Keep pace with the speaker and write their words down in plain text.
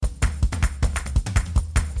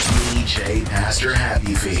DJ Pastor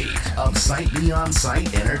Happy Feet of Sight Beyond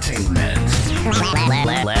Sight Entertainment.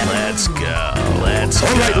 Let's go. All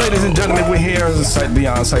right, ladies and gentlemen, we're here as a Sight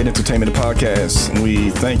Beyond Sight Entertainment podcast.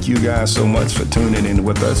 We thank you guys so much for tuning in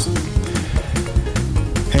with us.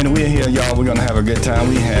 And we're here, y'all. We're going to have a good time.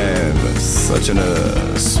 We have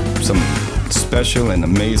some special and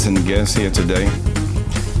amazing guests here today.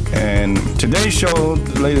 And today's show,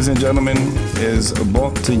 ladies and gentlemen, is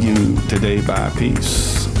brought to you today by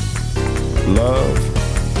peace, love,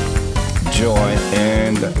 joy,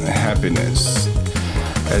 and happiness.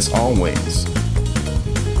 As always,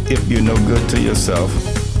 if you're no good to yourself,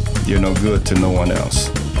 you're no good to no one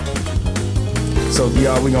else. So,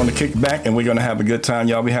 y'all, we're going to kick back and we're going to have a good time,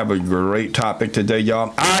 y'all. We have a great topic today,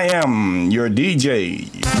 y'all. I am your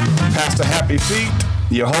DJ, Pastor Happy Feet,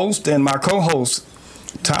 your host, and my co-host,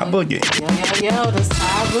 Ty Boogie. Yo, this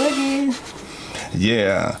Ty Boogie.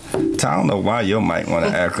 Yeah. Ty, I don't know why your mic want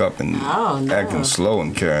to act up and acting slow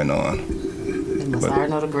and carrying on. They must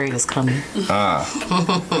already know the grade is coming.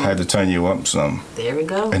 Had to turn you up some. There we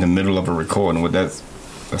go. In the middle of a recording. Would that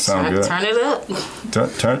sound good? Turn it up.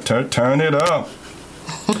 Turn it up.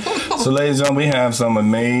 So, ladies and gentlemen, we have some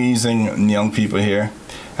amazing young people here.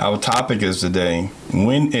 Our topic is today,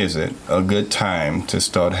 when is it a good time to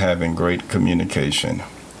start having great communication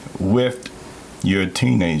with your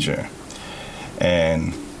teenager?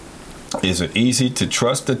 And is it easy to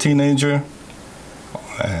trust a teenager?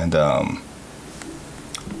 And or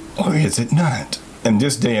is it not? In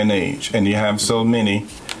this day and age, and you have so many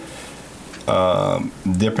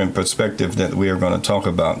different perspectives that we are going to talk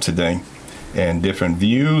about today, and different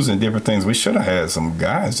views and different things. We should have had some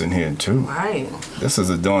guys in here too. Right. This is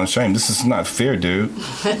a darn shame. This is not fair, dude.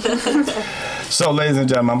 So, ladies and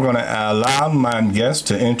gentlemen, I'm going to allow my guests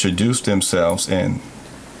to introduce themselves, and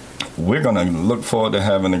we're going to look forward to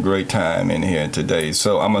having a great time in here today.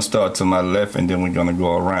 So I'm going to start to my left, and then we're going to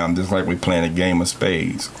go around, just like we're playing a game of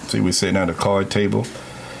spades. See, we're sitting at a card table,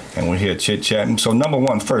 and we're here chit-chatting. So number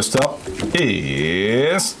one, first up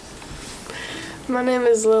is... My name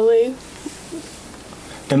is Lily.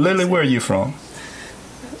 And Lily, where are you from?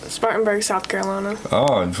 Spartanburg, South Carolina.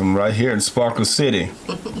 Oh, from right here in Sparkle City.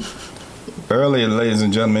 Earlier, ladies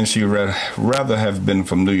and gentlemen, she rather have been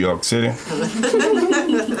from New York City.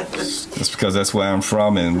 That's because that's where I'm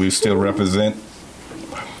from, and we still represent.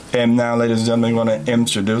 And now, ladies and gentlemen, we're going to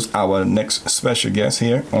introduce our next special guest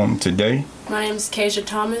here on today. My name is Kasia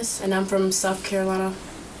Thomas, and I'm from South Carolina.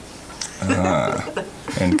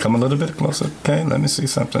 And come a little bit closer. Okay, let me see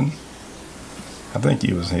something. I think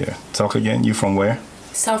you was here. Talk again. You from where?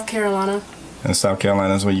 South Carolina. And South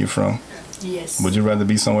Carolina is where you from? Yes. Would you rather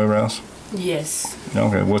be somewhere else? Yes.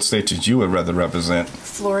 Okay. What state did you would rather represent?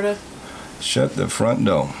 Florida. Shut the front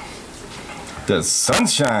door. The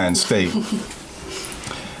Sunshine State.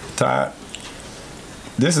 Ty,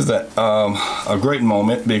 this is a great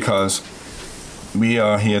moment because we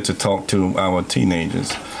are here to talk to our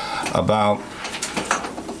teenagers about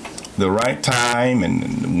the right time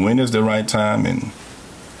and when is the right time and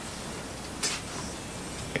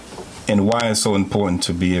why it's so important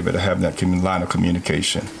to be able to have that line of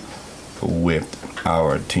communication with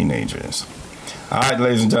our teenagers. All right,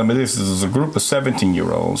 ladies and gentlemen, this is a group of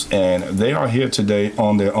 17-year-olds, and they are here today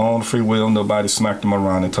on their own free will. Nobody smacked them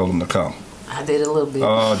around and told them to come. I did a little bit.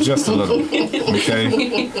 Oh, just a little.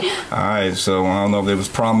 Okay. All right. So I don't know if they was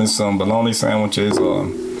promised some bologna sandwiches or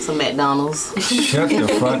some McDonald's. Shut the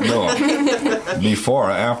front door. Before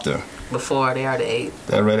or after? Before, they already ate.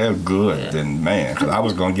 They're good. Yeah. Then man, because I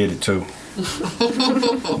was gonna get it too.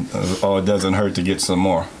 Or it doesn't hurt to get some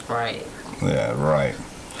more. Right. Yeah. Right.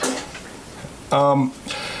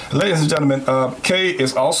 Ladies and gentlemen, Kay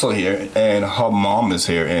is also here, and her mom is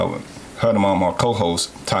here, and her mom, our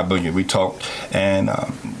co-host, Ty Boogie. We talked, and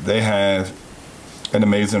they have an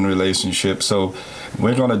amazing relationship. So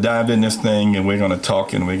we're going to dive in this thing, and we're going to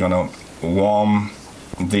talk, and we're going to warm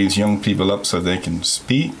these young people up so they can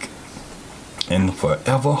speak and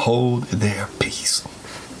forever hold their peace.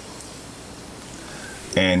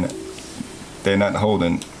 And they're not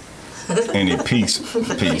holding any peace,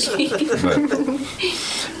 but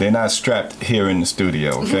they're not strapped here in the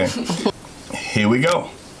studio, okay? Here we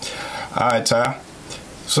go. All right, Ty.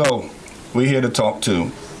 So we're here to talk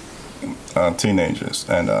to teenagers,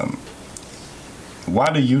 and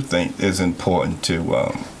why do you think it's important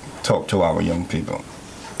to talk to our young people?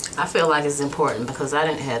 I feel like it's important because I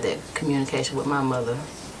didn't have that communication with my mother.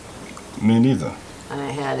 Me neither. I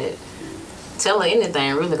didn't have it. Tell her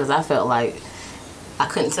anything, really, because I felt like I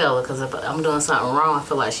couldn't tell her because if I'm doing something wrong, I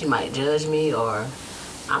feel like she might judge me, or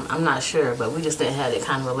I'm not sure, but we just didn't have that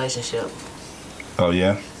kind of relationship. Oh,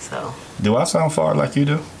 yeah? So. Do I sound far like you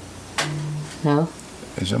do? No?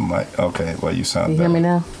 Is your mic? Okay, well, you sound You better. hear me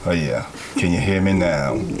now? Oh, yeah. Can you hear me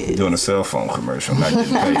now? Doing a cell phone commercial, not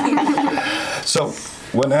getting paid. So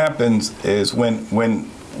what happens is when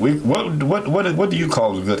what do you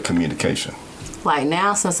call good communication? Like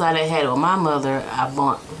now, since I done had it with my mother,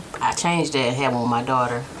 I changed that and had one with my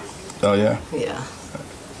daughter. Oh, yeah? Yeah.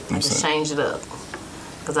 I just saying. changed it up.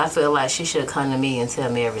 Because I feel like she should come to me and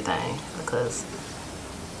tell me everything. Because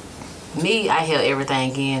I held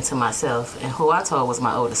everything in to myself. And who I told was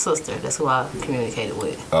my older sister. That's who I communicated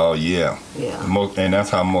with. Oh, yeah. Yeah. And that's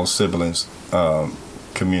how most siblings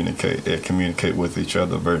communicate. They communicate with each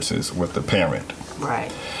other versus with the parent.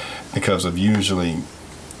 Right. Because of usually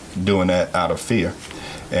doing that out of fear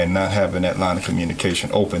and not having that line of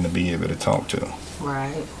communication open to be able to talk to.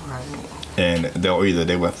 Right. And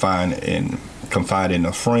they would confide in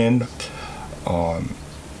a friend or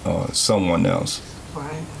someone else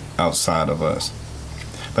Right. outside of us.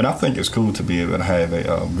 But I think it's cool to be able to have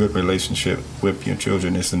a good relationship with your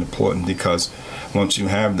children. It's important because once you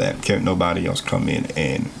have that, can't nobody else come in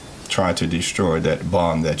and try to destroy that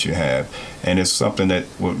bond that you have. And it's something that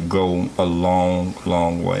would go a long,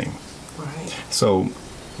 long way. Right. So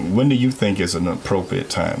when do you think is an appropriate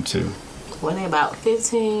time to? When they about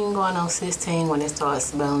 15, going on 16, when they start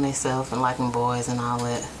smelling themselves and liking boys and all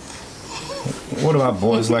that. What about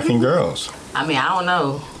boys liking girls? I mean, I don't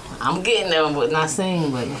know. I'm getting there, but not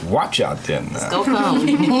seeing, but Watch out there now. go come.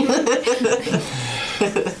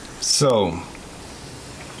 So,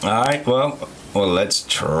 all right, well, let's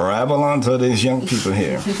travel on to these young people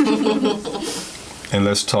here. And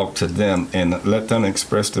let's talk to them and let them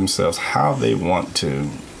express themselves how they want to.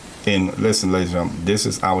 And listen, ladies and gentlemen, this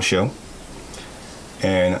is our show.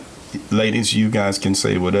 And ladies, you guys can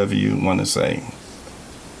say whatever you want to say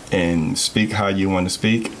and speak how you want to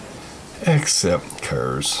speak, except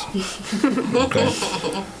curse. Okay?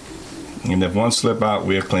 And if one slip out,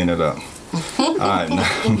 we'll clean it up. All right.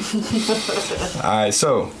 All right,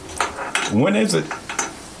 so when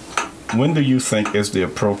do you think is the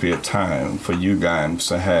appropriate time for you guys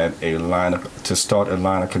to have to start a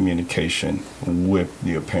line of communication with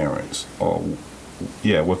your parents?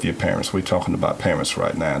 With your parents. We're talking about parents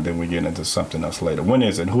right now, and then we get into something else later. When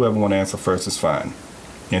is it? Whoever want to answer first is fine.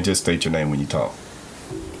 And just state your name when you talk.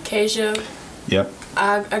 Kasia. Yep.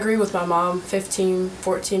 I agree with my mom, 15,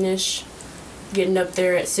 14-ish, getting up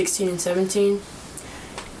there at 16 and 17.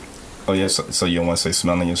 Oh, yes. So you don't want to say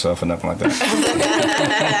smelling yourself or nothing like that?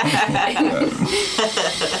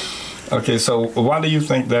 Okay, so why do you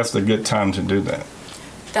think that's a good time to do that?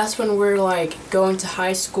 That's when we're like going to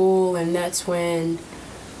high school, and that's when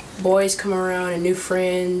boys come around and new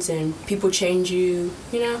friends and people change you,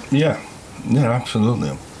 you know? Yeah,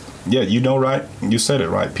 absolutely. Yeah, you know, right? You said it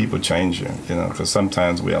right. People change you, you know, because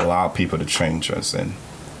sometimes we allow people to change us. And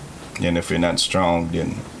if you're not strong,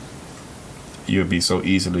 then you'll be so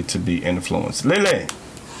easily to be influenced. Lily,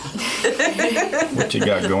 what you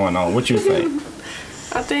got going on? What you think?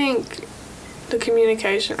 I think the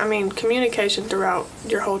communication throughout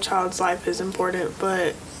your whole child's life is important,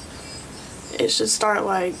 but it should start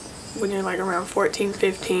like when you're like around 14,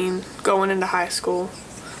 15, going into high school.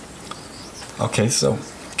 Okay, so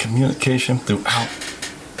communication throughout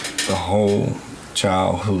the whole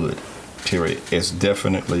childhood period is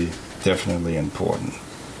definitely important.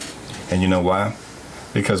 And you know why?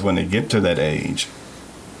 Because when they get to that age,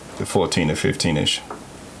 the 14 or 15-ish,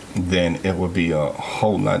 then it will be a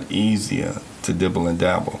whole lot easier to dibble and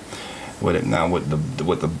dabble with it. Now with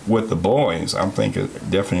the boys, I'm thinking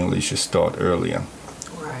definitely should start earlier.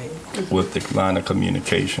 Right. With the line of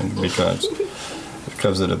communication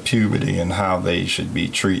because of the puberty and how they should be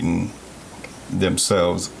treating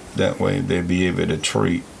themselves. That way they'll be able to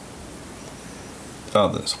treat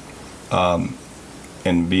others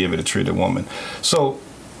and be able to treat a woman. So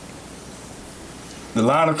the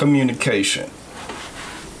line of communication,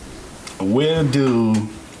 where do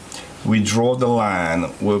we draw the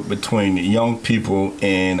line between young people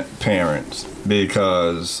and parents?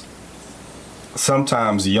 Because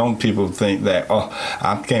sometimes young people think that,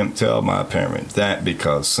 I can't tell my parents that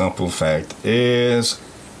because simple fact is,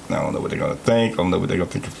 I don't know what they're going to think, I don't know what they're going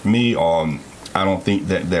to think of me, or I don't think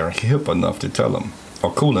that they're hip enough to tell them,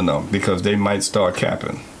 or cool enough, because they might start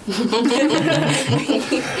capping.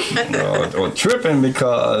 or tripping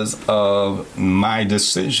because of my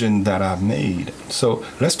decision that I've made. So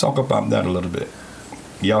let's talk about that a little bit.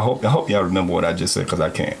 I hope y'all remember what I just said, because I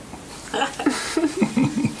can't.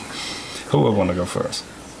 Who would want to go first?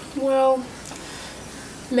 Well,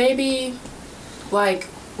 maybe like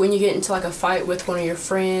when you get into like a fight with one of your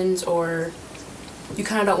friends, or you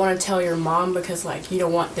kind of don't want to tell your mom because, like, you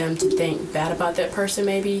don't want them to think bad about that person,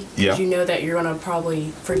 maybe. Yeah. 'Cause you know that you're going to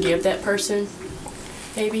probably forgive that person,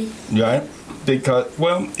 maybe. Right? Because,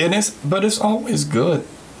 well, but it's always good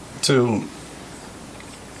to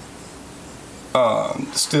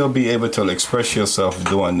still be able to express yourself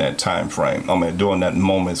during that time frame. I mean, during that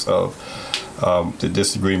moments of the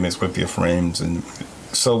disagreements with your friends, and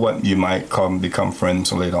so what you might become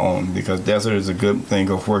friends later on. Because that is a good thing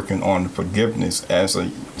of working on forgiveness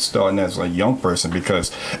starting as a young person,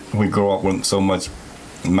 because we grow up with so much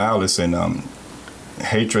malice and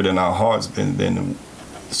hatred in our hearts, and then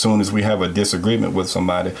as soon as we have a disagreement with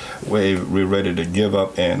somebody, we're ready to give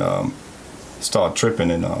up and start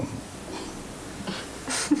tripping and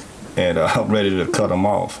ready to cut them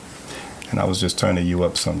off. And I was just turning you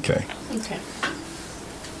up some, Kay. Okay.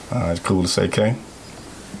 It's cool to say, Kay?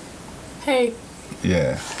 Hey.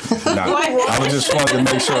 Yeah. Now, I was just wanting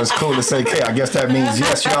to make sure it's cool to say Kay. I guess that means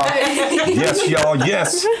yes, y'all. Yes, y'all,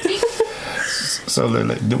 yes. So,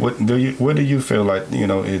 what do you feel like,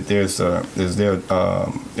 is there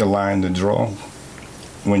a line to draw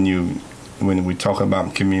when we talk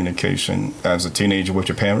about communication as a teenager with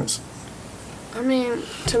your parents? I mean,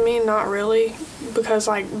 to me, not really, because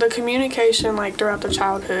like the communication, like throughout the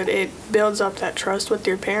childhood, it builds up that trust with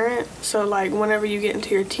your parent. So like whenever you get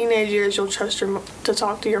into your teenage years, you'll trust to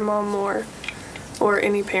talk to your mom more, or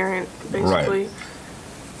any parent, basically. Right.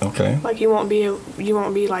 Okay. Like you won't be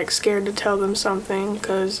like scared to tell them something,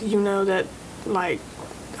 because you know that, like,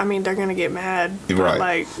 I mean, they're gonna get mad. Right. But,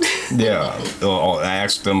 like. Yeah. Or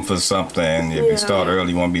ask them for something. If you start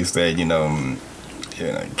early, you won't be scared.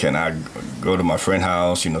 Can I go to my friend's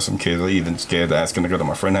house? Some kids are even scared to ask, can I go to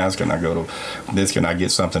my friend's house? Can I go to this? Can I get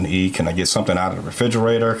something to eat? Can I get something out of the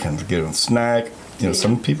refrigerator? Can I get a snack?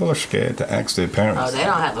 Some people are scared to ask their parents. Oh, they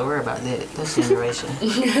don't have to worry about that. This generation.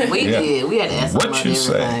 We did. We had to ask them about everything.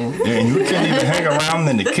 Say? And you can't even hang around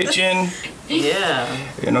in the kitchen. Yeah.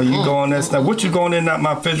 You go in there. Now, what you going in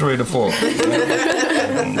my refrigerator for?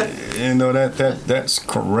 That's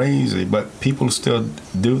crazy. But people still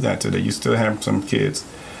do that today. You still have some kids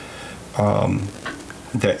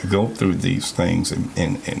that go through these things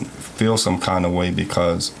and feel some kind of way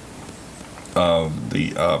because of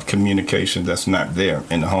the communication that's not there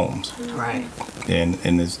in the homes. Right. And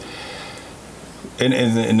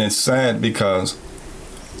it's sad because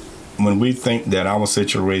when we think that our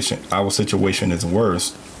situation is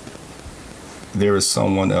worse, there is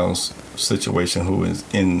someone else situation who is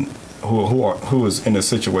in a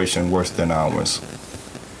situation worse than ours.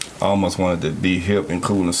 I almost wanted to be hip and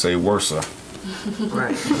cool and say worser.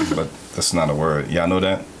 Right. But that's not a word. Y'all know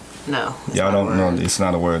that? No. Y'all don't know. It's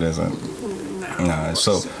not a word, is it? No.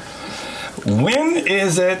 So, when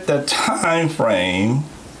is it the time frame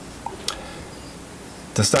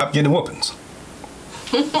to stop getting whoopings?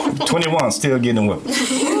 21, still getting whoopings.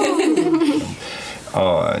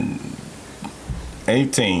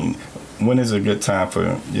 18, when is a good time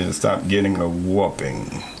for you to stop getting a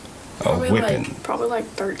whooping? A whipping? Probably like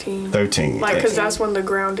 13. 13. Like, because that's when the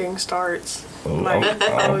grounding starts. Okay.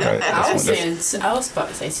 I was about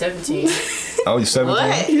to say 17. Oh, you're 17?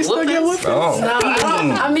 What? You still get whoopings? Oh. No,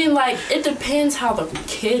 I mean, like, it depends how the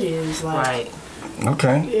kid is. Like, Right.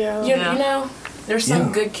 Okay. Yeah. You know, there's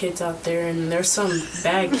some good kids out there, and there's some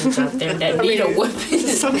bad kids out there that need a whipping.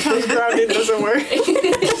 Sometimes grounding doesn't work.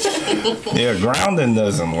 Yeah, grounding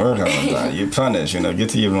doesn't work all the time. You punish, get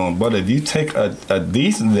to your own. But if you take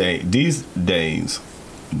these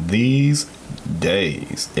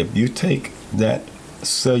days, if you take that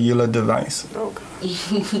cellular device, Oh, God.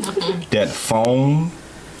 that phone,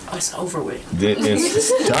 It's over with.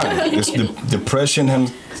 it's done. It's depression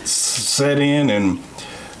has set in, and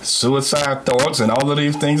suicide thoughts and all of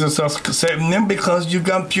these things and stuff setting in because you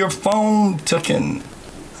got your phone taken.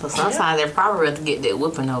 So sometimes they're probably rather get that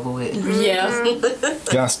whooping over with. Yeah.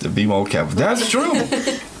 Got to be more careful. That's true.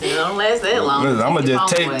 It don't last that long. I'm going to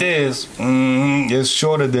just take this. It's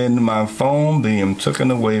shorter than my phone being taken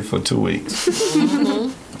away for 2 weeks.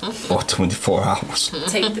 Or 24 hours.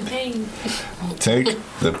 Take the pain. Take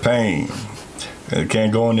the pain. You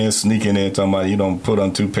can't go in there sneaking in talking about you don't put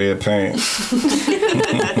on 2 pair of pants.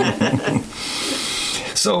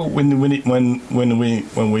 So when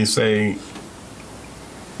we say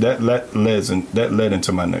that led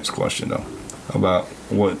into my next question though, about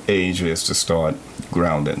what age is to start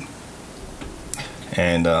grounding.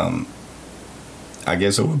 And I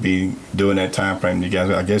guess it would be during that time frame. You guys,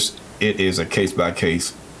 I guess it is a case by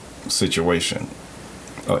case situation,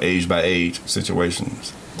 or age by age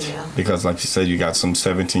situations. Yeah. Because like you said, you got some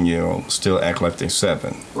 17-year-olds still act like they're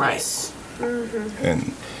 7. Right.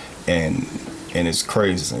 Mm-hmm. And And it's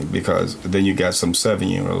crazy because then you got some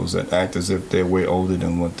 7-year-olds that act as if they're way older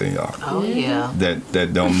than what they are. Oh yeah.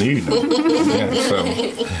 That don't need them.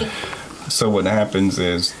 So what happens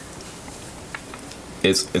is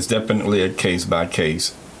it's definitely a case by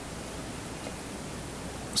case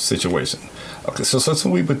situation. Okay, so since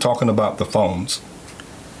we've been talking about the phones,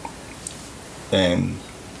 and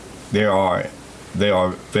they are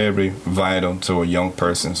very vital to a young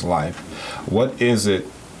person's life, what is it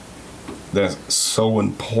that's so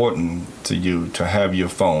important to you to have your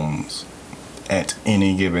phones at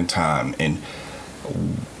any given time, and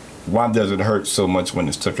why does it hurt so much when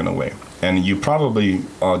it's taken away? And you probably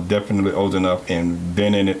are definitely old enough and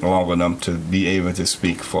been in it long enough to be able to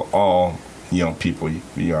speak for all young people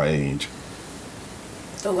your age.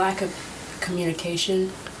 The lack of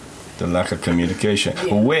communication. The lack of communication.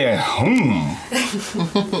 Yeah. Where?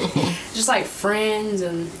 Just like friends,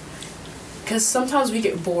 and because sometimes we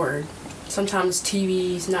get bored. Sometimes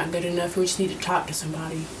TV's not good enough. We just need to talk to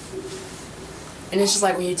somebody. And it's just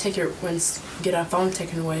like when you get our phone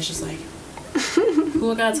taken away, it's just like,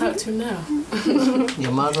 who I gotta talk to now?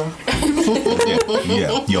 Your mother.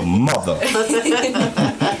 Yeah, your mother.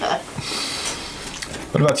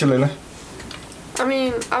 What about you, Lila? I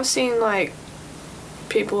mean, I've seen like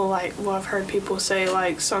people I've heard people say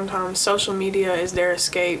like sometimes social media is their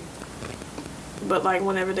escape, but like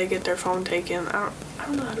whenever they get their phone taken, I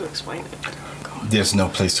don't know how to explain it. There's no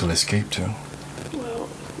place to escape to. Well,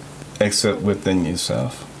 except within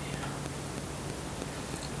yourself.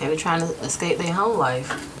 They were trying to escape their home life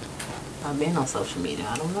by being on social media.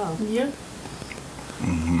 I don't know. Yeah.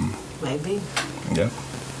 Maybe. Yeah.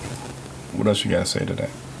 What else you gotta say to that?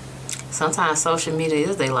 Sometimes social media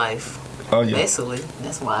is their life. Oh yeah. Basically,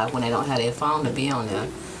 that's why when they don't have their phone to be on there,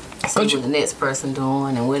 see But what the next person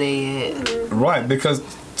doing and where they at. Right, because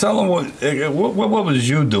tell them what was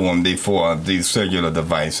you doing before these cellular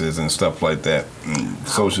devices and stuff like that,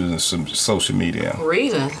 social media.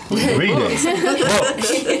 Reading. Reading books.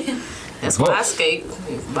 That's why I escape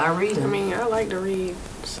by reading. I mean, I like to read,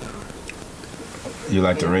 so. You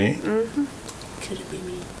like to read? Could it be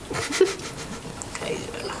me?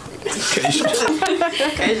 Cause you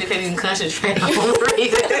can't even concentrate on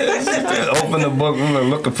reading. Open the book and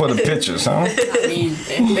looking for the pictures, huh? I mean,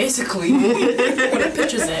 basically, where the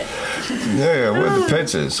pictures at? Yeah, where the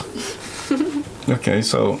pictures? Okay,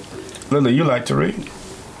 so Lily, you like to read?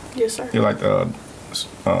 Yes, sir. You like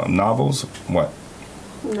novels? What?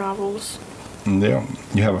 Novels. Yeah.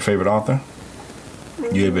 You have a favorite author?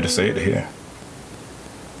 You able to say it here?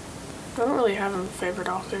 I don't really have a favorite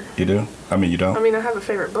author. You do? I mean, you don't? I mean, I have a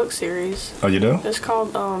favorite book series. Oh, you do? It's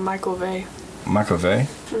called Michael Vey. Michael Vey?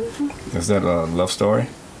 Is that a love story?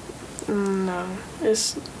 No,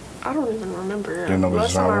 I don't even remember. You know what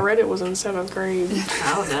Last time I genre? read it was in 7th grade.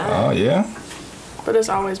 Oh, God. Oh, yeah? But it's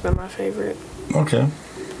always been my favorite. Okay.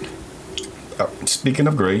 Speaking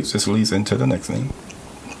of grades, this leads into the next thing.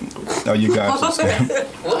 Are you guys in school?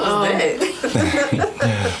 What was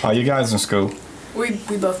that? Are you guys in school? We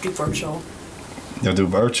both do virtual. You'll do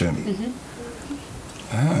virtual?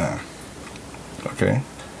 Ah. Okay.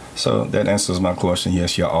 So that answers my question.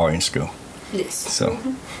 Yes, y'all are in school. Yes. So,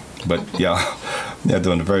 but y'all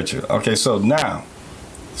doing the virtual. Okay, so now,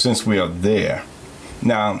 since we are there,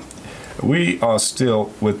 now we are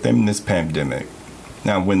still within this pandemic.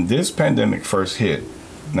 Now, when this pandemic first hit,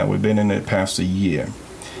 now we've been in it past a year,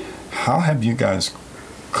 how have you guys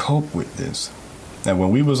coped with this? Now,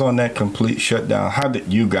 when we was on that complete shutdown, how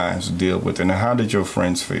did you guys deal with it, and how did your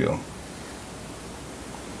friends feel?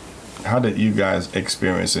 How did you guys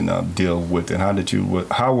experience and deal with it?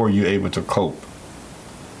 How were you able to cope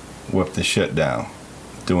with the shutdown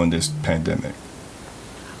during this pandemic?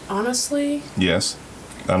 Honestly, Yes,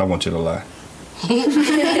 I don't want you to lie.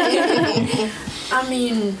 I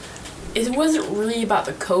mean, it wasn't really about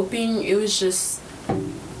the coping. It was just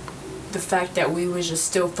the fact that we was just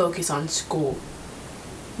still focused on school.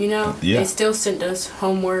 You know, Yeah. They still sent us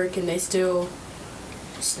homework, and they still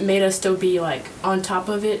made us still be like on top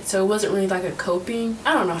of it. So it wasn't really like a coping.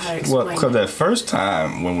 I don't know how to explain. Well, because that first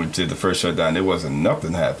time when we did the first shutdown, there wasn't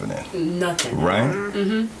nothing happening, Nothing. right?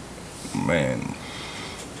 Mm-hmm. Man,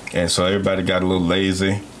 and so everybody got a little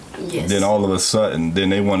lazy. Yes. Then all of a sudden, then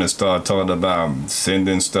they want to start talking about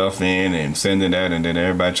sending stuff in and sending that, and then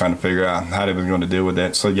everybody trying to figure out how they were going to deal with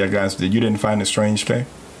that. So, yeah, guys, you didn't find it strange, Kay?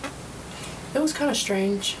 It was kind of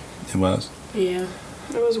strange. It was. Yeah.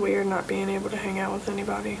 It was weird not being able to hang out with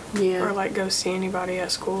anybody. Yeah. Or like go see anybody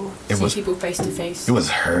at school. See people face to face. It was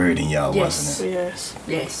hurting y'all, Yes. wasn't it? Yes.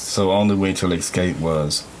 Yes. So only way to escape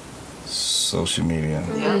was social media.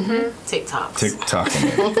 TikTok. TikToking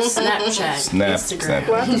it. Snapchat, Instagram.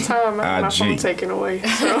 Well, at the time, I had my IG. phone taken away.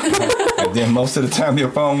 So, And then most of the time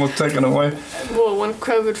your phone was taken away. well, when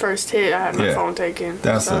COVID first hit, I had my Yeah. phone taken.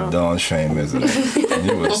 That's so. a darn shame, isn't it?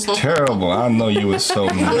 You was terrible. I know you was so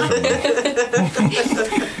miserable.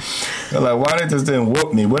 They're like, why they just didn't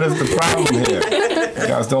whoop me? What is the problem here? You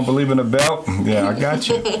guys don't believe in the belt? Yeah, I got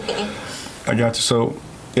you. I got you. So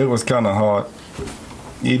it was kind of hard,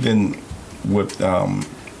 even with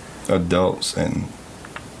adults and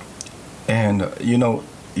you know,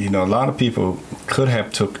 a lot of people could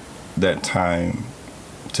have took that time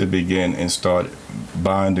to begin and start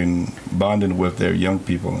bonding with their young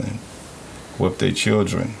people and with their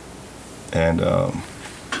children, and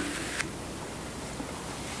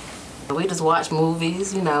We just watch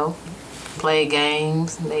movies, you know, play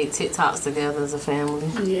games, made TikToks together as a family.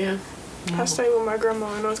 Yeah. I stayed with my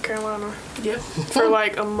grandma in North Carolina Yep. for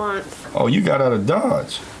like a month. oh, you got out of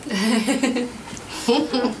Dodge.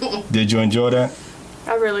 Did you enjoy that?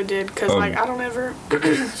 I really did, because Oh. like I don't ever,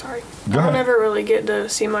 sorry, Go I don't ahead. ever really get to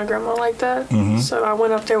see my grandma like that. Mhm. So I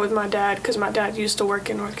went up there with my dad, because my dad used to work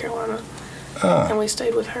in North Carolina, and we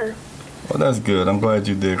stayed with her. Well, that's good. I'm glad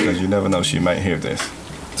you did, because you never know, she might hear this.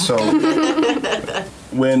 So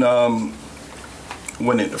when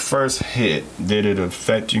it first hit, did it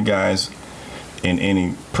affect you guys in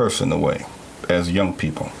any personal way as young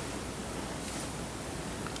people?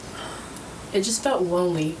 It just felt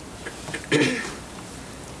lonely.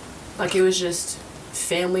 Like it was just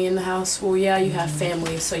family in the house. Well, yeah, you have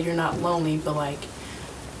family, so you're not lonely, but like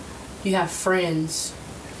you have friends,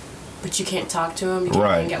 but you can't talk to them. You can't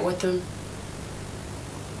Right. hang out with them.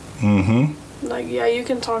 Mm-hmm. Like, yeah, you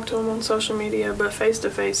can talk to them on social media, but face to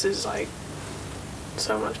face is like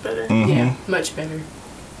so much better. Mm-hmm. Yeah, much better.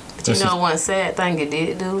 But you know one sad thing it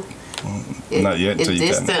did do? Not yet It till you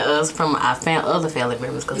tell me. distanced us from our other family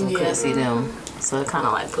members because we Yeah. couldn't see them. So it kind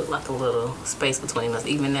of like put like a little space between us.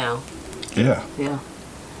 Even now, Yeah, yeah.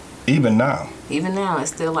 even now. Even now, it's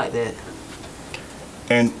still like that.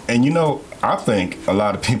 And you know, I think a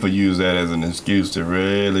lot of people use that as an excuse to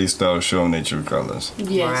really start showing their true colors.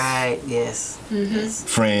 Yes. Right. Yes.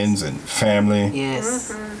 Friends and family,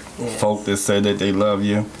 Yes. Yes. folk that say that they love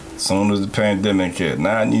you. As soon as the pandemic hit,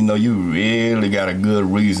 now you know you really got a good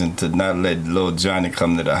reason to not let little Johnny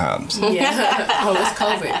come to the house. Yeah. Oh, it's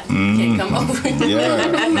COVID. Can't come over.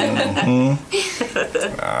 Yeah.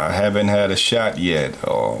 I haven't had a shot yet,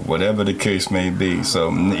 or whatever the case may be.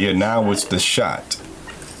 So yeah, now it's the shot.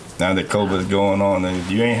 Now that COVID's going on, and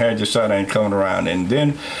if you ain't had your shot, ain't coming around. And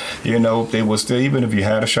then, you know, they will still, even if you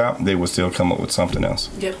had a shot, they will still come up with something else.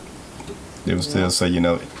 Yep. They will still say, you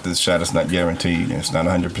know, this shot is not guaranteed, and it's not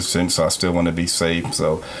 100%, so I still want to be safe.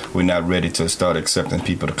 So we're not ready to start accepting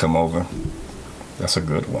people to come over. That's a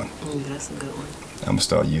good one. That's a good one. I'm gonna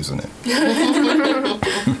start using it.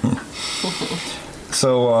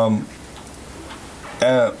 So,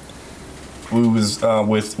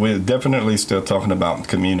 we're definitely still talking about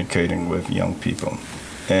communicating with young people,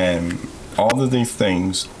 and all of these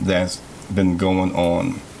things that's been going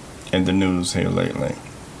on in the news here lately,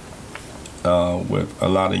 with a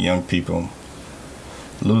lot of young people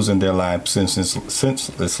losing their lives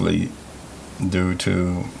senselessly due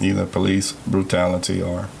to either police brutality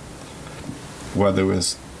or whether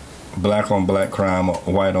it's black on black crime or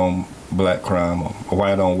white on black crime or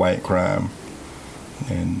white on white crime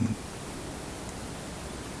and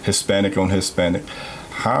Hispanic on Hispanic.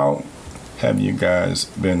 How have you guys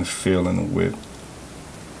been feeling with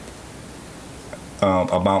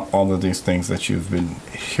about all of these things that you've been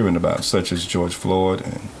hearing about, such as George Floyd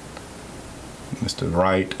and Mr.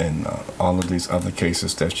 Wright and all of these other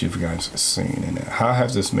cases that you guys have seen? And how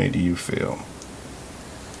has this made you feel?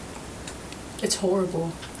 It's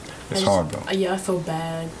horrible. It's horrible. Yeah, I feel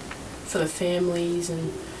bad for the families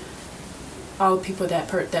and all the people that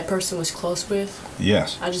person was close with.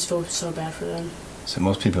 Yes. I just feel so bad for them. So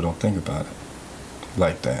most people don't think about it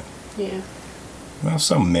like that. Yeah. Well,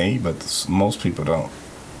 some may, but most people don't.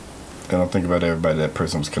 They don't think about everybody that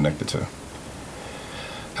person was connected to.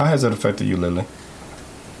 How has it affected you, Lily?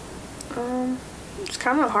 It's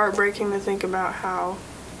kind of heartbreaking to think about how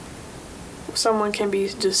someone can be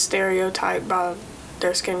just stereotyped by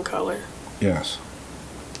their skin color. Yes.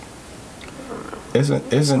 It's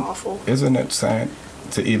Isn't awful. Isn't it sad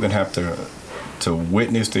to even have to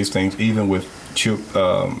witness these things, even with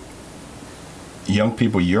young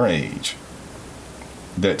people your age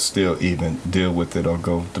that still even deal with it or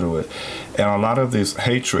go through it? And a lot of this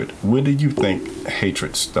hatred, where do you think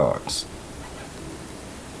hatred starts?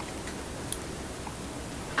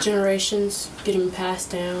 Generations getting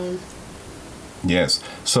passed down. Yes.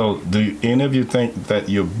 So, do any of you think that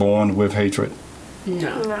you're born with hatred?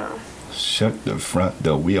 No. No. Shut the front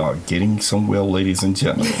door. We are getting somewhere, ladies and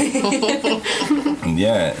gentlemen.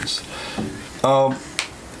 Yes.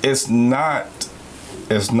 It's not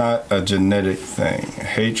a genetic thing.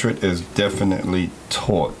 Hatred is definitely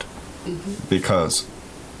taught because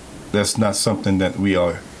that's not something that we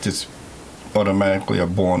are just automatically are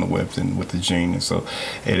born with and with the gene. And so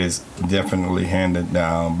it is definitely handed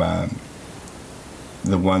down by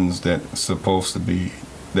the ones that we're supposed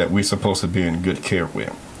to be in good care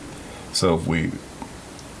with. So if we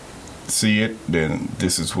see it, then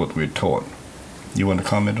this is what we're taught. You want to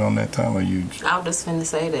comment on that, Tom, or you? I was just finna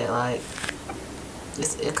say that, like,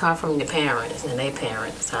 it comes from your parents and their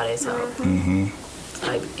parents, how they talk. Mm-hmm.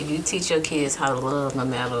 Like, if you teach your kids how to love, no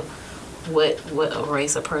matter what a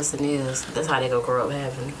race a person is, that's how they gonna grow up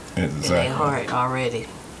having in their heart already.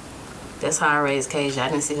 That's how I raised Kasia. I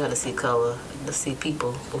didn't see her to see color, to see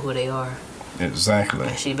people for who they are. Exactly.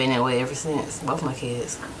 And she been that way ever since. Both my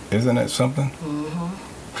kids. Isn't that something?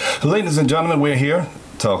 Mm-hmm. Ladies and gentlemen, we're here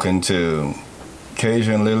talking to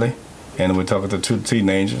Kasia and Lily, and we're talking to two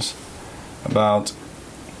teenagers about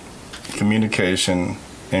communication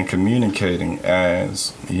and communicating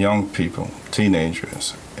as young people,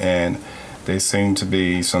 teenagers. And they seem to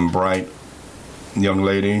be some bright young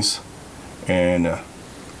ladies, and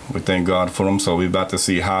we thank God for them. So we're about to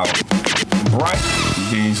see how bright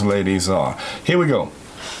these ladies are. Here we go.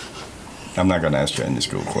 I'm not going to ask you any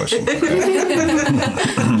school questions. I'm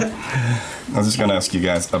just going to ask you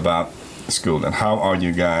guys about school and how are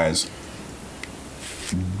you guys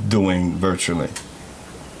doing virtually?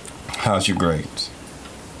 How's your grades?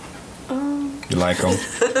 You like them?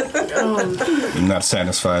 You're not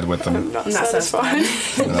satisfied with them? I'm not satisfied.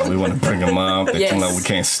 We want to bring them up. They feel like we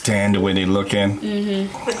can't stand the way they're looking.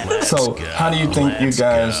 So how do you think you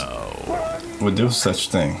guys would do such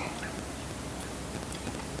thing?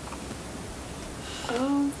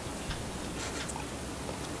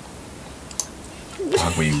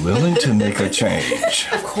 Are we willing to make a change?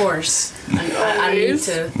 Of course. I need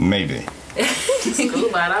to. Maybe. School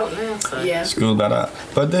about out now, so. Yeah. School about out.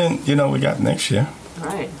 But then, we got next year.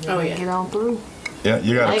 Right. Oh, yeah. Get on through. Yeah,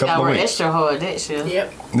 you got a couple of work weeks. extra hard that year.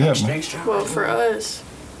 Yep. Yeah, Extra, man. extra. Well, for us,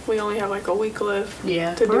 we only have like a week left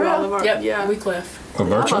Yeah. to do For all real? of our. Yep. Yeah. Week left. For I'm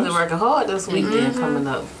supposed to be virtuals? working hard this weekend coming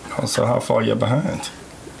up. Oh, so how far you behind?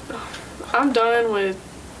 I'm done with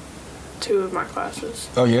 2 of my classes.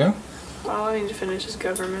 Oh, yeah? All I need to finish is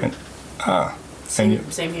government. Ah. And you,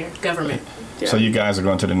 Same here. Government. Yeah. so you guys are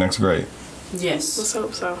going to the next grade? Yes. Let's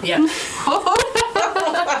hope so. Yep.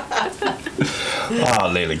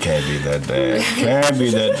 Oh, Lily can't be that bad. Can't be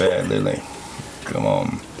that bad, Lily. Come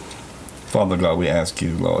on. Father God, we ask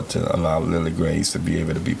you, Lord, to allow Lily Grace to be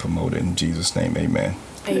able to be promoted. In Jesus' name, amen.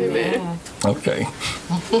 Amen. Okay.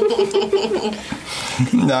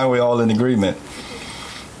 Now we're all in agreement.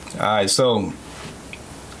 All right, so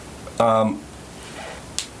I'm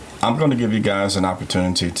going to give you guys an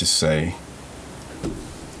opportunity to say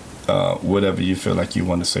whatever you feel like you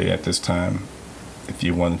want to say at this time. If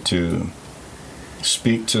you want to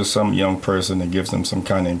speak to some young person and give them some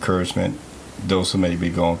kind of encouragement, those who may be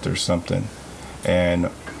going through something, and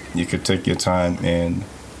you could take your time and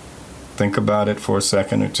think about it for a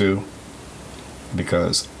second or two,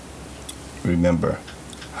 because remember,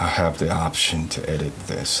 I have the option to edit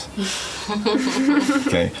this.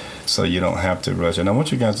 Okay, so you don't have to rush. And I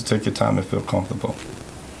want you guys to take your time and feel comfortable.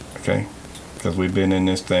 Okay, because we've been in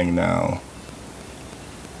this thing now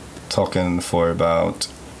talking for about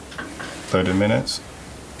 30 minutes.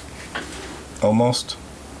 Almost.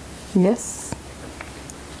 Yes.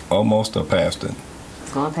 Almost or past it.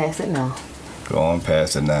 Going past it now. Going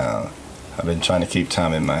past it now. I've been trying to keep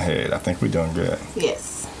time in my head. I think we're doing good.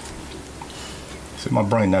 Yes. See, my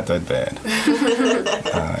brain not that bad.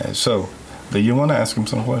 All right, so do you want to ask him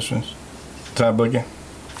some questions? Ty Boogie?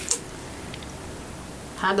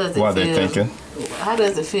 How does it While feel? they're thinking. How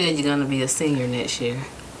does it feel you're gonna be a senior next year?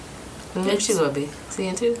 What you gonna be?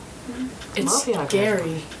 Seeing too? It's Both of y'all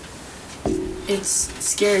scary. It's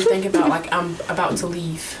scary to think about. Like, I'm about to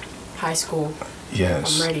leave high school.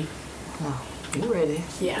 Yes. I'm ready. Oh, you ready?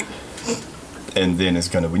 Yeah. And then it's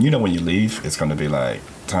going to, when you leave, it's going to be like,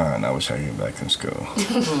 Ton, I wish I could get back in school.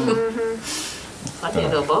 I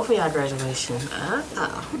think both of y'all graduation.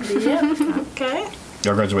 Yeah. Okay.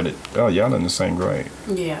 Y'all graduated. Oh, y'all in the same grade.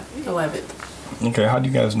 Yeah. 11th. Okay, how do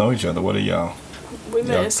you guys know each other? What are y'all? We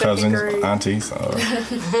met Y'all in second cousins, grade. aunties? Or...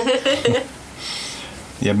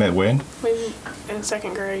 You met when? We met in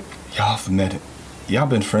second grade. Y'all have met it. Y'all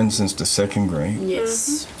been friends since the second grade?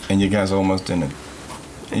 Yes. And you guys are almost in the...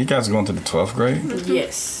 You guys are going to the 12th grade?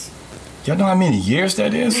 Yes. Y'all know how many years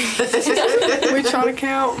that is? We try to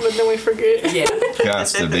count, but then we forget. Yeah. Got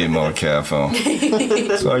to be more careful.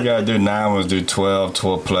 So I gotta do 9 was do 12,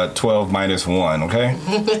 12 minus 1, okay?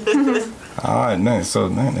 All right, man. So,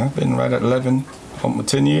 man, I've been right at 11, almost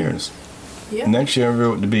 10 years. Yeah. Next year it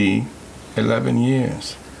would be 11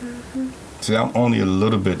 years. See, I'm only a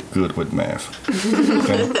little bit good with math.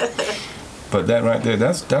 Okay? But that right there,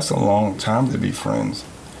 that's a long time to be friends.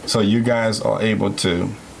 So you guys are able to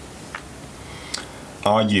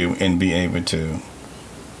argue and be able to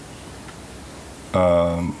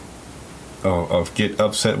or get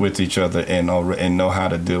upset with each other and know how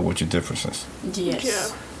to deal with your differences. Yes. Yeah.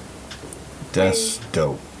 That's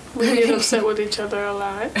dope. We get upset with each other a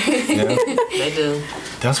lot. Yeah, They do.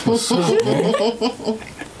 that's what's up, man.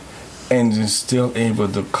 And you're still able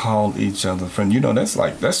to call each other friend. You know, that's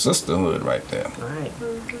sisterhood right there. Right.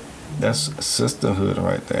 That's sisterhood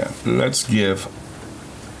right there. Let's give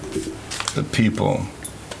the people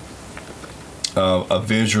a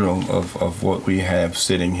visual of what we have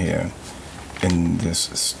sitting here in this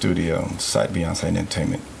studio, Sight Beyond Sight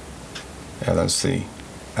Entertainment, LLC.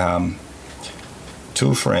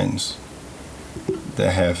 2 friends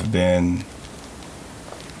that have been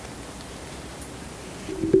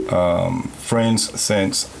friends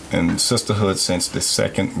since, and sisterhood since the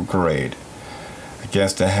 2nd grade. I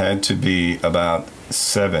guess that had to be about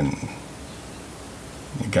 7.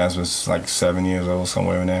 You guys was like 7 years old,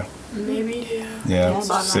 somewhere in there. Maybe. Yeah,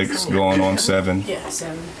 about 6 9. going on 7 Yeah,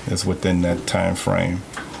 7. is within that time frame.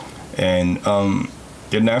 And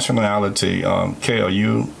your nationality, Kay, are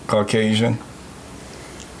you Caucasian?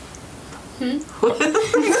 I'm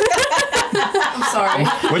sorry.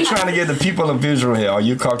 We're trying to get the people a visual here. Are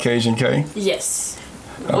you Caucasian, Kay? Yes.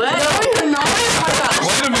 What? Wait a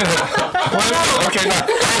minute. Okay, now,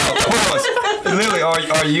 pause. Lily,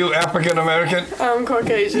 are you African American? I'm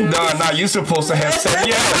Caucasian. No, you're supposed to have said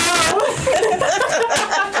yes.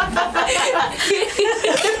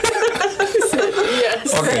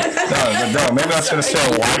 Yes. Okay, no, maybe I should have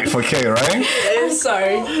said white for Kay, right? I'm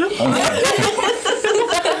sorry. Okay.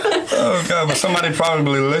 Oh, God, but somebody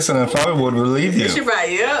probably listening probably would believe you. She right,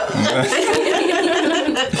 yeah.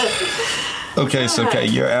 Okay, so Kay,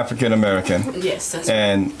 you're African American. Yes, that's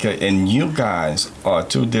And you guys are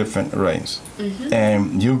 2 different races,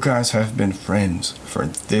 and you guys have been friends for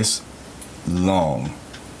this long,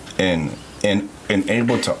 and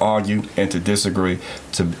able to argue and to disagree,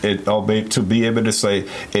 to be able to say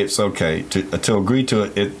it's okay, to agree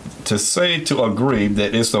to it, to agree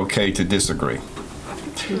that it's okay to disagree,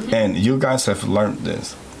 and you guys have learned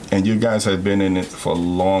this, and you guys have been in it for a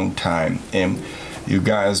long time, and you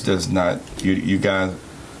guys you guys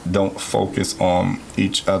don't focus on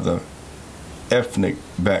each other ethnic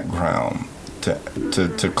background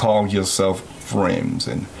to call yourself friends,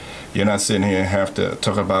 and you're not sitting here and have to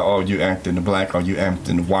talk about, oh, you acting black or you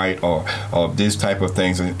acting white or these type of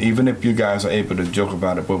things. And even if you guys are able to joke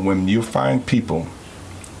about it, but when you find people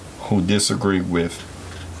who disagree with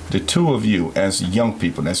the 2 of you as young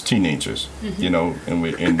people, as teenagers, you know, and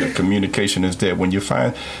the communication is there. When you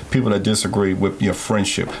find people that disagree with your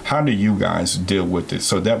friendship, how do you guys deal with it?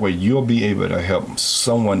 So that way you'll be able to help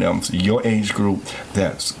someone else, your age group,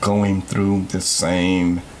 that's going through the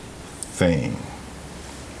same thing.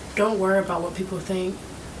 Don't worry about what people think.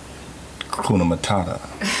 Hakuna Matata.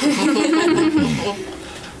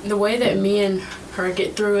 The way that me and her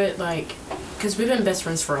get through it, like, because we've been best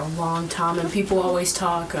friends for a long time, and people always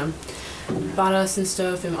talk about us and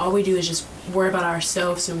stuff, and all we do is just worry about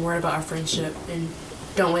ourselves and worry about our friendship, and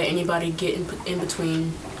don't let anybody get in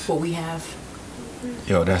between what we have.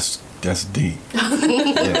 Yo, that's deep. Yeah.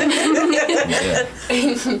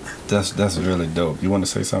 That's really dope. You want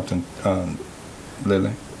to say something,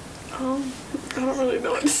 Lily? I don't really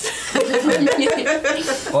know what to say.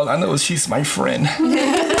 All I know is she's my friend.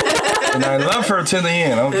 And I love her to the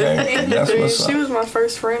end, okay? That's what's She up. was my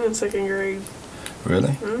first friend in 2nd grade.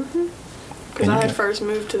 Really? Because I had first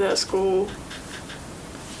moved to that school.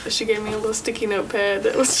 She gave me a little sticky notepad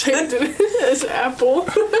that was shaped as apple.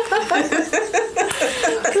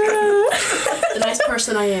 The nice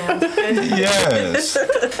person I am. Yes.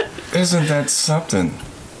 Isn't that something?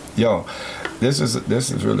 Yo, this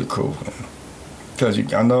is really cool. Because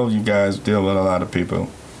I know you guys deal with a lot of people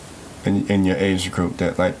in your age group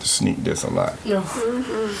that like to sneak this a lot. No.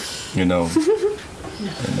 You know,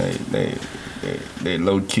 and they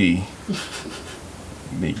low key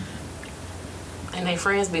be. And they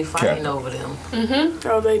friends be fighting over them.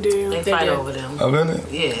 Oh, they do. They They fight do. over them. Oh really?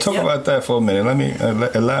 Yeah. Talk Yep. about that for a minute. Let me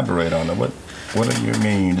elaborate on it. What do you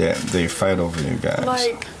mean that they fight over you guys?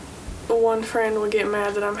 Like, one friend would get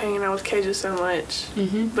mad that I'm hanging out with Kaja so much.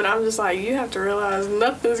 But I'm just like, you have to realize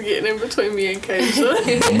nothing's getting in between me and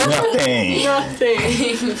Kaja. Nothing.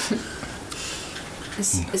 Nothing.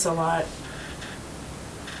 It's a lot.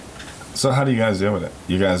 So how do you guys deal with it?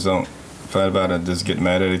 You guys don't fight about it, just get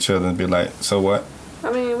mad at each other and be like, so what?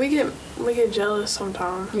 I mean, we get jealous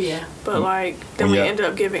sometimes. Yeah. But like then we Yeah. end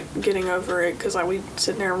up getting over it because like we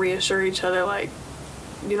sit there and reassure each other like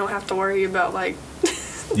you don't have to worry about like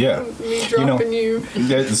Yeah. me dropping you.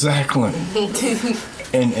 Yeah, exactly.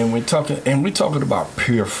 and we're talking about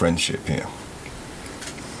pure friendship here.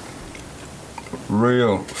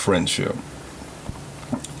 Real friendship.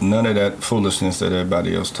 None of that foolishness that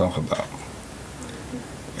everybody else talk about.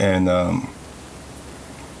 And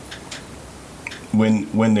when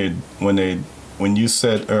you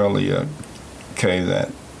said earlier, Kay,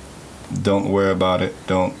 that don't worry about it,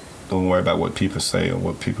 don't worry about what people say or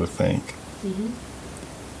what people think.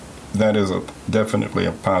 That is definitely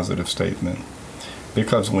a positive statement,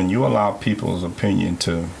 because when you allow people's opinion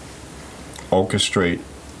to orchestrate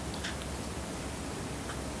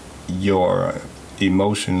your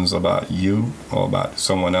emotions about you or about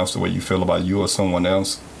someone else, the way you feel about you or someone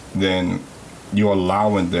else, then you're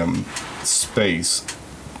allowing them space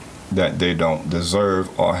that they don't deserve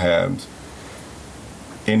or have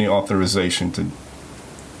any authorization to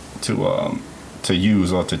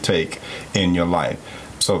use or to take in your life.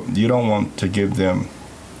 So you don't want to give them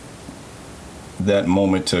that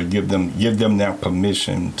moment, to give them that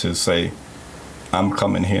permission to say, I'm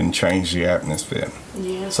coming here and change the atmosphere.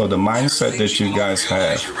 Yeah. So the mindset that you guys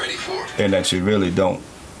have, and that you really don't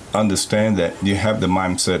understand, that you have the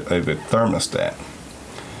mindset of a thermostat.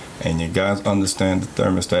 And you guys understand the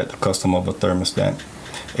thermostat, the custom of a thermostat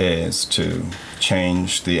is to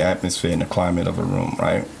change the atmosphere and the climate of a room,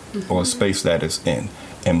 right? Or a space that it's in.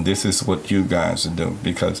 And this is what you guys do,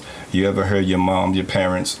 because you ever heard your mom, your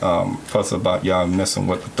parents fuss about y'all messing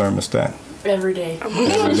with the thermostat? Every day. Every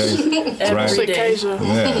day. Every day.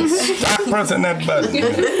 Yeah. Stop pressing that button.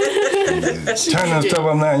 Turn the stuff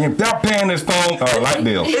up now. You're paying this phone light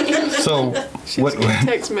bill. So She's getting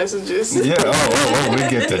text messages. Yeah. Oh, we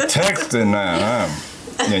get the texting now.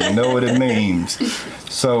 Yeah, you know what it means.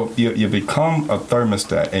 So you become a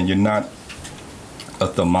thermostat, and you're not a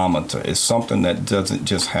thermometer. It's something that doesn't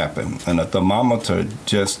just happen. And a thermometer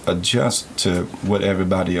just adjusts to what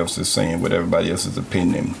everybody else is saying, what everybody else's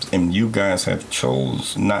opinion. And you guys have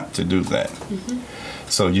chose not to do that.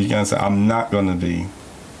 So you guys say, I'm not going to be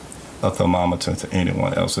a thermometer to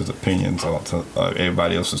anyone else's opinions or to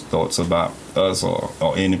everybody else's thoughts about us or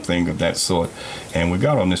anything of that sort. And we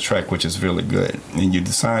got on this track, which is really good. And you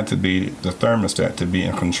decide to be the thermostat, to be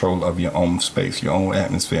in control of your own space, your own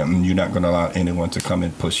atmosphere, and you're not going to allow anyone to come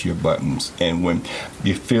and push your buttons. And when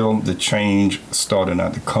you feel the change starting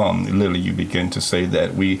out to come, literally you begin to say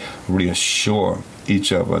that we reassure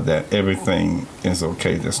each other that everything is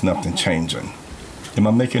okay, there's nothing changing. Am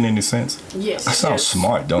I making any sense? Yes. I sound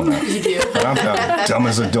smart, don't I? You do. But I'm dumb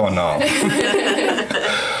as a doorknob.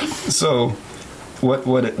 So,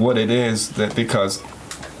 what it is that because,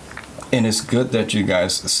 and it's good that you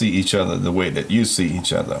guys see each other the way that you see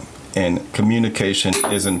each other, and communication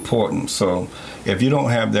is important. So, if you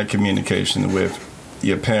don't have that communication with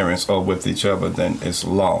your parents or with each other, then it's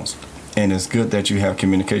lost. And it's good that you have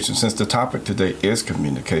communication. Since the topic today is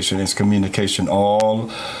communication, it's communication all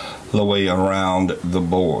the way around the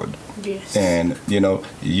board. Yes. And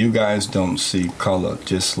you guys don't see color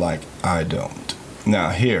just like I don't.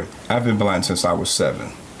 Now here, I've been blind since I was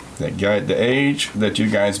 7. The age that you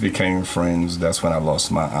guys became friends, that's when I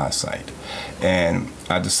lost my eyesight. And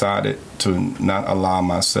I decided to not allow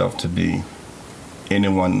myself to be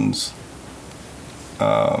anyone's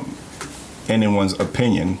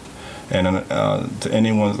opinion, and to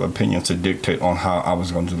anyone's opinion to dictate on how I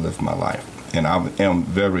was going to live my life. And I am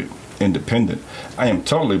very independent. I am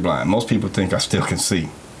totally blind. Most people think I still can see,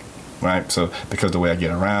 right? So because the way I get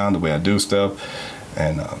around, the way I do stuff,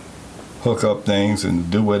 and hook up things and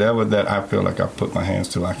do whatever that I feel like I put my hands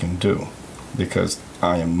to, I can do, because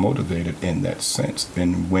I am motivated in that sense.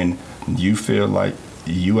 And when you feel like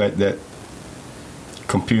you at that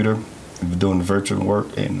computer doing virtual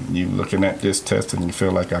work and you looking at this test and you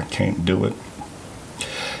feel like I can't do it,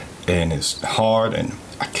 and it's hard and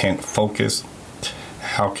I can't focus,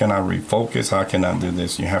 how can I refocus? How can I do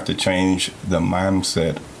this? You have to change the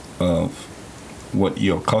mindset of what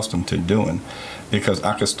you're accustomed to doing, because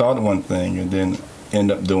I could start one thing and then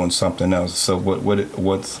end up doing something else. So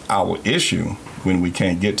what's our issue when we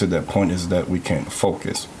can't get to that point is that we can't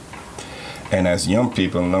focus. And as young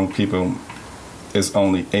people is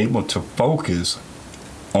only able to focus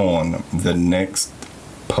on the next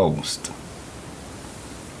post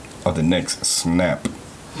or the next snap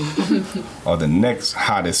or the next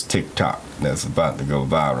hottest TikTok that's about to go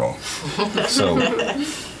viral. So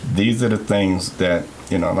these are the things that,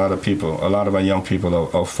 you know, a lot of our young people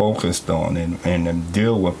are focused on and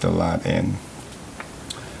deal with a lot. And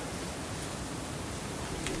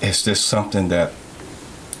it's just something that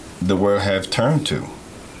the world have turned to.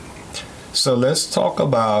 So let's talk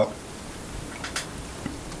about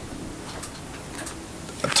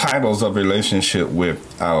titles of relationship with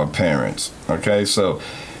our parents. Okay, so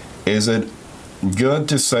is it good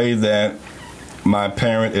to say that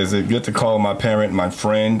is it good to call my parent my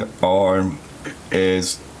friend, or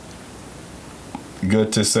is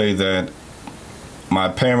good to say that my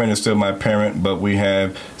parent is still my parent, but we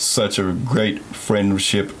have such a great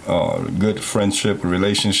friendship, good friendship,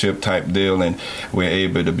 relationship type deal, and we're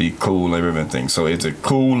able to be cool and everything. So is it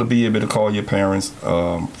cool to be able to call your parents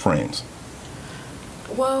friends?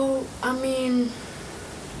 Well, I mean,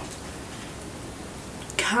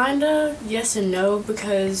 kinda yes and no,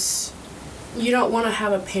 because you don't want to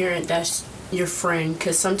have a parent that's your friend,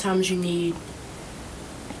 because sometimes you need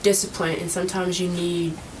discipline and sometimes you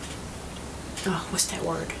need, what's that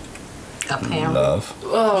word? A parent.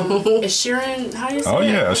 Love. Assurance, how do you say Oh it?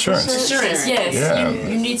 yeah, assurance. Assurance, yes. Yeah.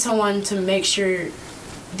 You need someone to make sure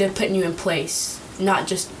they're putting you in place, not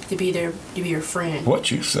just to be there to be your friend.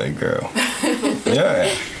 What you say, girl?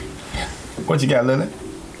 Yeah. What you got, Lily?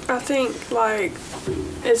 I think, like,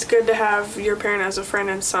 it's good to have your parent as a friend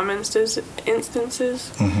in some instances,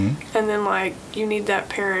 Mm-hmm. and then, like, you need that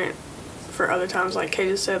parent for other times, like Kay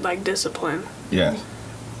just said, like, discipline. Yeah.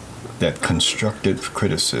 That constructive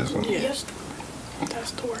criticism. Yes.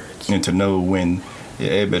 That's the words. And to know when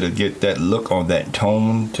you're able to get that look or that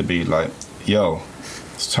tone to be like, yo,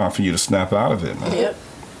 it's time for you to snap out of it, man. Yep.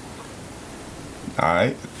 All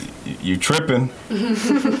right, you tripping.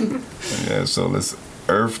 Yeah, so let's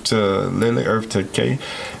earth to Lily, earth to Kay.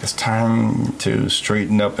 It's time to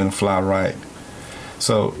straighten up and fly right.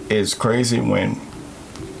 So it's crazy when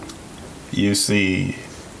you see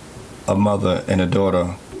a mother and a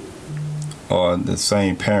daughter or the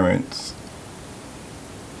same parents.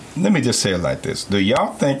 Let me just say it like this. Do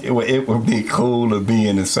y'all think it would be cool to be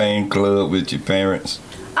in the same club with your parents?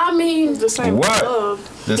 I mean, The same What? club.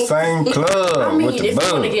 The same club I mean, with the if you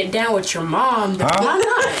want bug. to get down with your mom, then Huh? why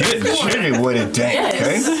not? Get jiggy with it, dang, Yes.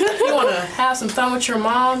 okay? If you want to have some fun with your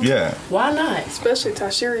mom, Yeah. why not? Especially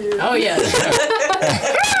Tashira. Oh, yeah.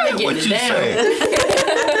 Getting What it you down.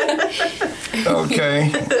 say?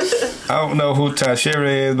 Okay. I don't know who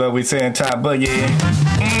Tashira is, but we saying Ty Boogie.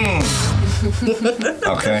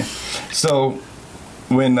 Okay. So,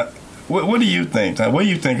 what do you think? What do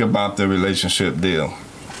you think about the relationship deal?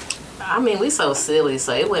 I mean, we so silly,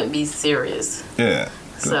 so it wouldn't be serious. Yeah.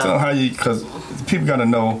 So- Tell how you, because people got to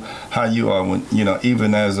know how you are when, you know,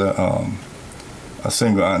 even as a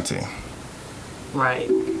single auntie. Right.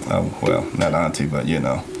 Well, not auntie, but you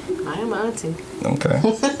know. I am an auntie. Okay.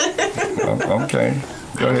 Okay.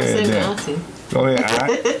 Go I'm a ahead, single then. auntie. Go ahead. All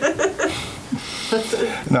right.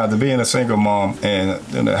 Now, to being a single mom, and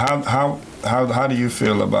how do you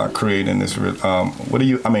feel about creating this? What do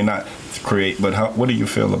you? I mean, not create, but what do you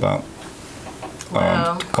feel about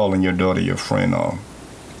Well, calling your daughter your friend, or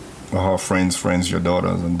her friends your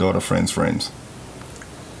daughters, and daughter friends?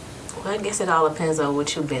 I guess it all depends on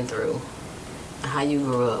what you've been through, how you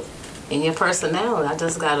grew up, and your personality. I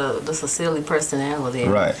just got a silly personality.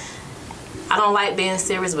 Right. I don't like being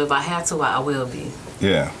serious, but if I have to, I will be.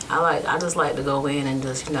 Yeah. I just like to go in and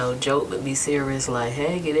just, joke but be serious, like,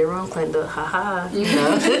 hey, get your room cleaned up, haha,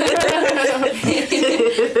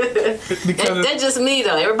 Because That's just me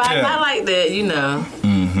though. Everybody Yeah. not like that,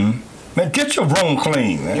 man, get your room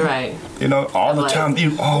clean, man. You're right. You know, all the Like- time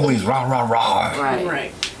you always rah. Right.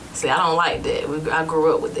 Right. See, I don't like that. I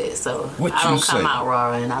grew up with that, so What I you don't come say? out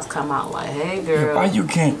raw, and I come out like, hey, girl. Why you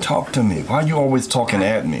can't talk to me? Why you always talking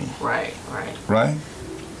at me? Right. Right?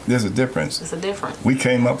 There's a difference. It's a difference. We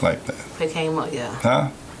came up like that. It came up, yeah. Huh?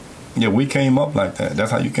 Yeah, we came up like that.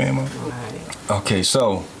 That's how you came up? Right. Okay,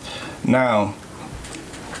 so now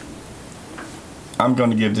I'm going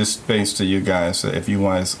to give this space to you guys if you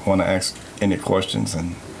guys want to ask any questions.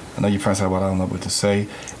 And I know you probably say, well, I don't know what to say.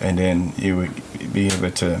 And then you would be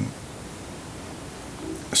able to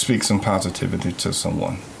speak some positivity to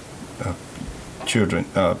someone, children,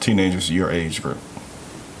 teenagers, your age group.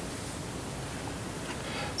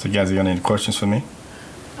 So you guys, you got any questions for me?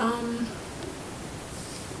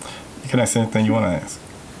 You can ask anything you want to ask.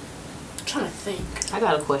 I'm trying to think. I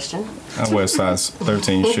got a question. I wear a size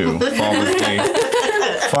 13 shoe.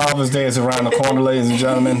 Father's Day is around the corner, ladies and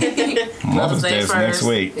gentlemen. Mother's Day is next first.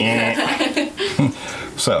 week.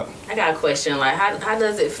 What's up? I got a question. Like, how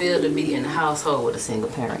does it feel to be in a household with a single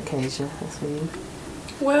parent, Keisha? That's for you.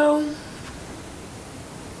 Well,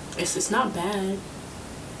 it's not bad.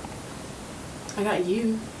 I got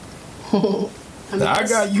you. I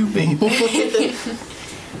got you, baby.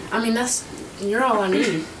 I mean, you're all I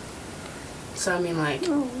need. So, I mean, like...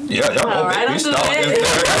 Yeah, All right, we I'm started.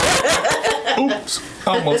 Oops,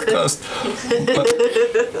 almost cussed.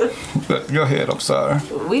 But go ahead, I'm sorry.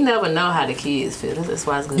 We never know how the kids feel. That's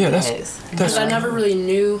why it's good Yeah, to that's- ask. Because I never really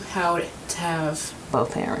knew how to have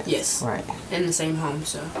Both parents. Yes. Right. in the same home,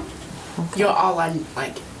 so... You're all I,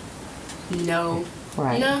 like, know.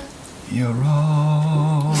 Right. You know? You're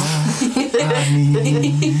all I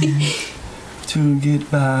need to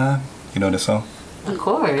get by. You know that song? Of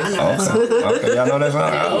course. I know. Okay, y'all know that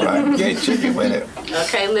song? All right, get chicken with it.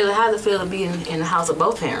 Okay, Lily, how does it feel to be in the house of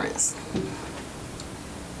both parents?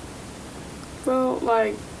 Well,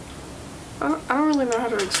 like, I don't really know how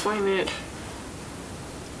to explain it.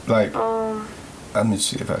 Like, let me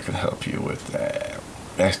see if I can help you with that.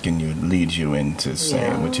 Asking you leads you into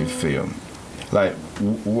saying what you feel. Like,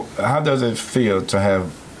 how does it feel to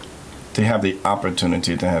have the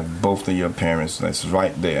opportunity to have both of your parents that's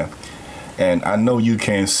right there? And I know you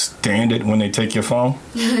can't stand it when they take your phone,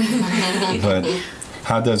 but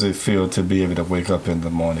how does it feel to be able to wake up in the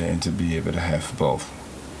morning and to be able to have both?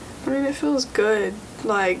 I mean, it feels good.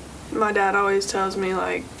 Like, my dad always tells me,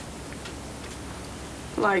 like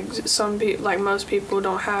some people, like most people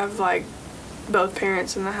don't have, like, both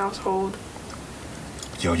parents in the household.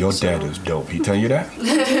 Yo, your dad is dope. He tell you that?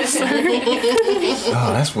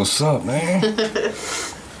 Oh, that's what's up, man.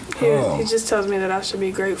 He just tells me that I should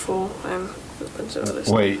be grateful and a bunch of other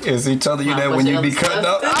stuff. Wait, is he telling you that when you be cutting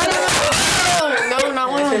up? No,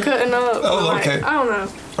 not when I'm cutting up. Oh, Like, okay. I don't know.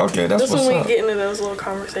 Okay, that's Just what's when we up. get into those little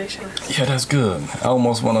conversations. Yeah, that's good. I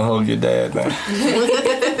almost want to hug your dad, man.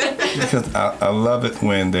 Because I love it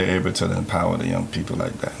when they're able to empower the young people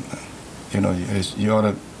like that, man. You know, you ought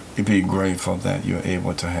to be grateful that you're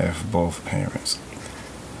able to have both parents.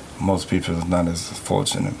 Most people are not as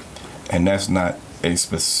fortunate. And that's not a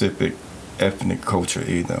specific ethnic culture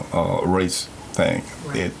either, or race thing.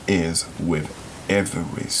 Right. It is with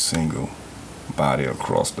every single body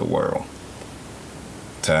across the world.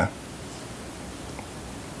 Ty?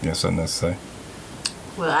 You have something to say?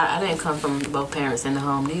 Well, I didn't come from both parents in the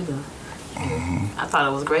home neither. Mm-hmm. I thought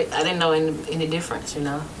it was great. I didn't know any difference, you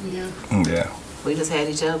know. Yeah. We just had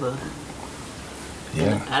each other.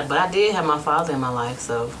 Yeah. But I did have my father in my life,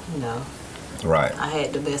 so, you know. Right. I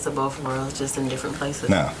had the best of both worlds, just in different places.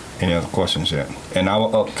 Now, any other questions yet? And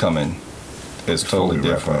our upcoming is totally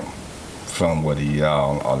different from what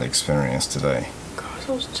y'all all experienced today. Gosh,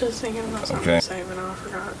 I was just thinking about something to say, but I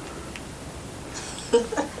forgot.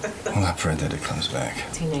 Well, I pray that it comes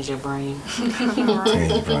back. Teenager brain.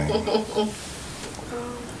 Teenage brain.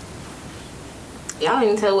 Y'all didn't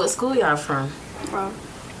even tell what school y'all from. Well,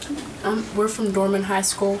 We're from Dorman High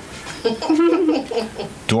School.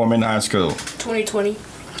 Dorman High School. 2020.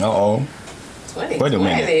 Uh-oh. 20. Wait a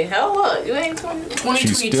minute. Hell what? You ain't 20. 2022.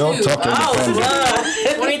 She's still talking to pandemic.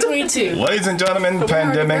 2022. Ladies and gentlemen, the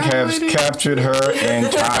pandemic has captured her in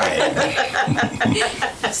time.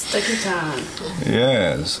 Stuck in time.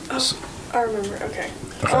 Yes. I remember. Okay.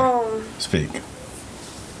 Speak.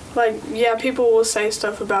 Like, yeah, people will say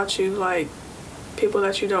stuff about you, like, people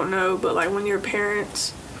that you don't know, but, like, when your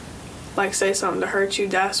parents, like, say something to hurt you,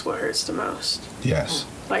 that's what hurts the most. Yes.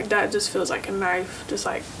 Like, that just feels like a knife, just,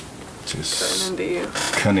 like, Just cutting into you.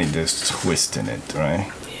 cutting, just twisting it,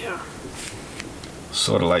 right? Yeah.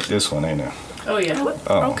 Sort of like this one, ain't it? Oh, yeah.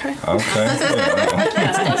 Oh, Okay. Okay.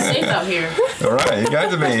 Yeah. Stay safe out here. All right, you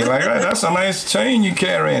got to be. Like, right, that's a nice chain you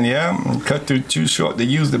carrying, yeah? Cut too short to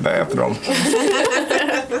use the bathroom.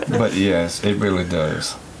 But yes, it really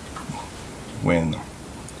does. When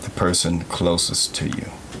the person closest to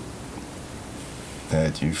you,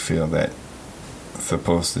 that you feel that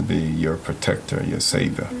supposed to be your protector, your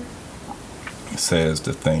savior, says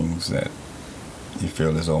the things that you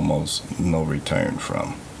feel is almost no return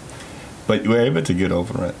from. But you're able to get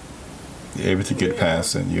over it. You're able to get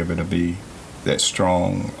past it. You're able to be that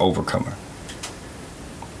strong overcomer.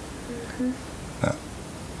 Yeah.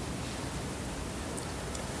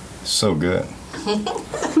 So good.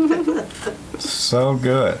 So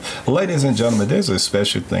good. Ladies and gentlemen, there's a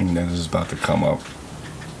special thing that is about to come up.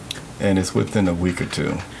 And it's within a week or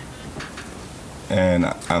two. And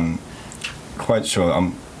I'm quite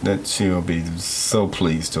sure that she'll be so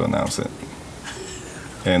pleased to announce it.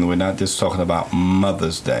 And we're not just talking about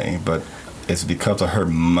Mother's Day, but it's because of her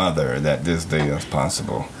mother that this day is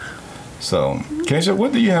possible. So, Keisha,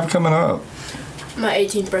 what do you have coming up? My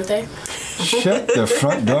 18th birthday. shut the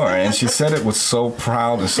front door. And she said it with so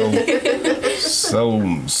proud and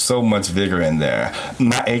so much vigor in there.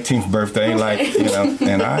 My 18th birthday, like, you know,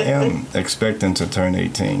 and I am expecting to turn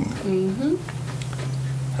 18. Mm-hmm.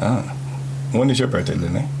 When is your birthday,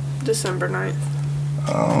 Lily? December 9th.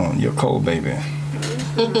 Oh, you're cold, baby.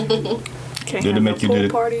 Can't Did it have make no you pool did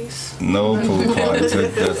it? parties. No pool parties.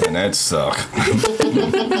 Doesn't that suck?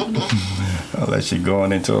 Unless you're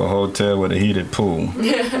going into a hotel with a heated pool.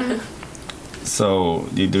 So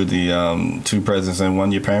you do the 2 presents and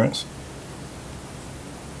 1 your parents?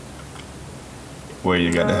 Where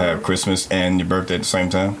you got to have Christmas and your birthday at the same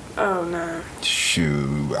time? Oh, no.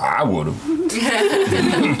 Shoot, I would have.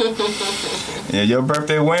 Yeah, your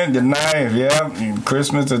birthday went the 9th, yeah.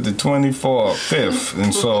 Christmas is the 24th, 5th.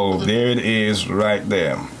 And so there it is right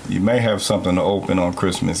there. You may have something to open on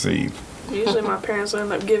Christmas Eve. Usually my parents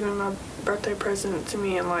end up giving my birthday present to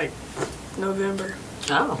me in like November.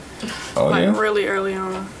 Oh. Oh, Like yeah? really early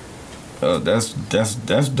on. Oh, that's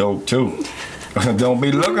dope, too. Don't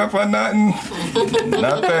be looking for nothing.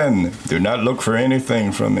 Nothing. Do not look for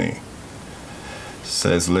anything from me,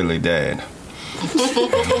 says Lily Dad.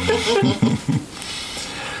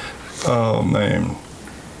 Oh, man.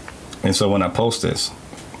 And so when I post this,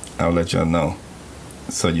 I'll let y'all know.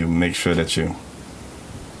 So you make sure that you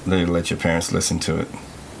let your parents listen to it.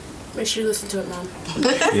 Make sure you listen to it, Mom.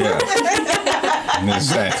 Yeah.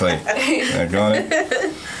 Exactly. Got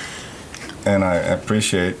it? And I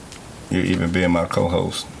appreciate you even being my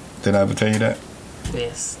co-host. Did I ever tell you that?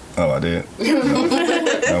 Yes. Oh, I did? No.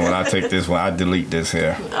 And when I take this one, I delete this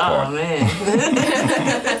here. Oh, part. man.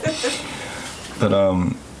 But,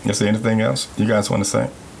 is there anything else you guys want to say?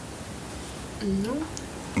 No.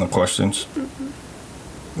 No questions?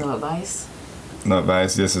 No advice? No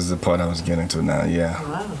advice? This is the part I was getting to now, yeah.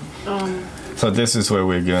 Wow. So this is where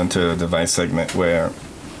we're going to the device segment where,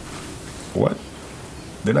 what?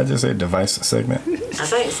 Did I just say device segment? I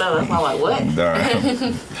think so. That's why I'm like, what? All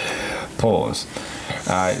right. Pause.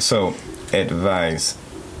 All right, so advice.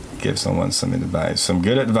 Give someone some advice. Some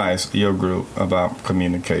good advice, your group, about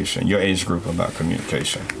communication. Your age group about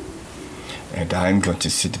communication. And I'm going to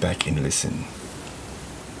sit back and listen.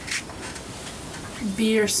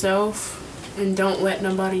 Be yourself and don't let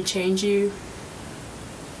nobody change you.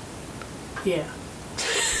 Yeah.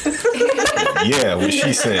 Yeah, what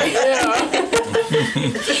she said.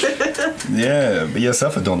 Yeah, be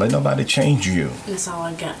yourself and don't let nobody change you. That's all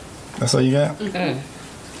I got. That's all you got? Mm.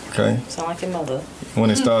 Okay. Sound like your mother. When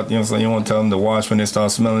they start, you know, so you want to tell them to wash when they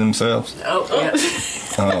start smelling themselves? Oh, yep.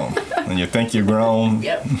 Oh, and you think you're grown?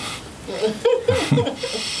 Yep.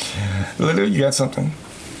 Lily, you got something?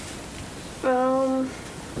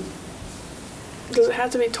 Does it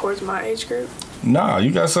have to be towards my age group? Nah,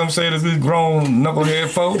 you got something to say to these grown knucklehead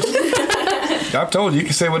folks? I told you, you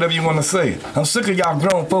can say whatever you want to say. I'm sick of y'all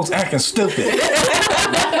grown folks acting stupid.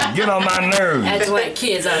 Get on my nerves. Acting like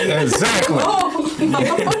kids out here. Exactly.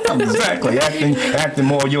 Exactly. Acting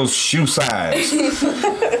more your shoe size.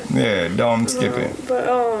 Yeah, don't skip it. But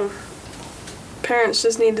parents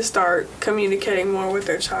just need to start communicating more with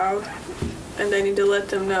their child, and they need to let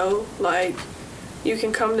them know, like, you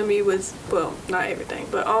can come to me with, well, not everything,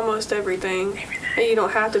 but almost everything, and you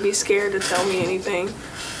don't have to be scared to tell me anything.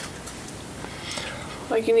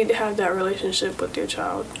 Like, you need to have that relationship with your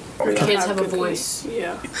child. Or you'll Kids have a good voice.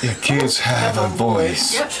 Yeah. Your kids have a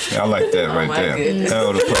voice. Yep. Yeah, I like that right my there. goodness.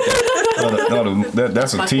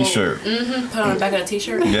 That's a My t-shirt. quote. Mm-hmm. Put on the back of a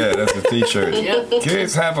t-shirt. Yeah, that's a t-shirt. Yep.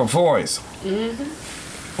 Kids have a voice.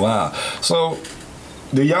 Wow. So,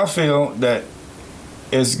 do y'all feel that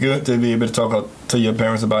it's good to be able to talk to your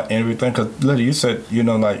parents about everything? Because, Lydia, you said, you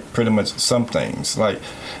know, like, pretty much some things. Like,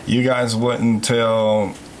 you guys wouldn't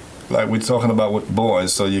tell, like, we're talking about with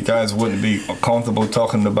boys, so you guys wouldn't be comfortable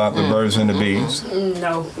talking about the birds and the bees?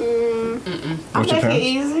 No. With your parents?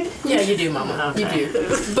 easy. Yeah, you do, Mama. Okay. You do.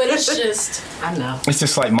 But it's just, I know. It's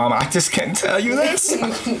just like, Mama, I just can't tell you this. You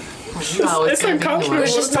always It's tell me uncomfortable. more. we're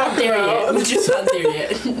just not there yet. We're just not there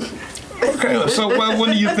yet. Okay, so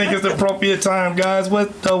when do you think is the appropriate time, guys?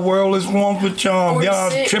 What the world is wrong with y'all?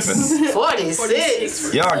 Y'all 46. tripping.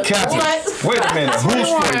 46. Y'all capping. What? Wait a minute. Who's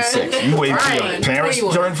 46? You waiting till your Right. parents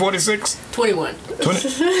 21. turn 46? 21. 20?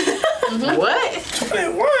 What?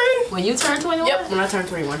 21? When you turn 21? Yep, when I turn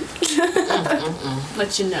 21.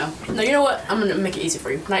 Let you know. No, you know what? I'm going to make it easy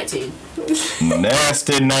for you. 19.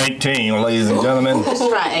 Nasty 19, ladies and gentlemen. Let's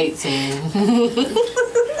try 18.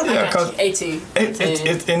 Yeah, because 18.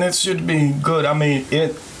 it should be good. I mean,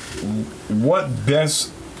 what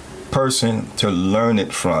best person to learn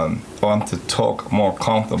it from or to talk more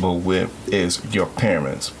comfortable with is your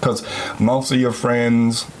parents. Because most of your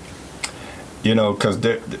friends You know, because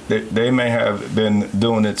they may have been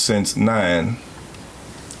doing it since 9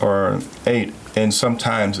 or 8, and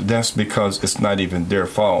sometimes that's because it's not even their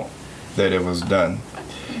fault that it was done.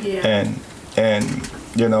 Yeah. And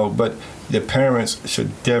you know, but the parents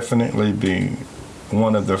should definitely be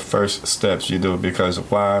one of the first steps you do, because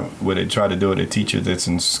why would they try to do it? They teach you this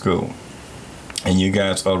in school. And you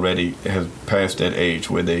guys already have passed that age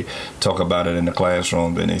where they talk about it in the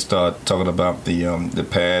classroom, and they start talking about the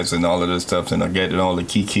pads and all of this stuff, and they're getting all the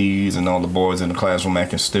kikis and all the boys in the classroom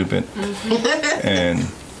acting stupid. and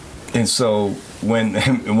so when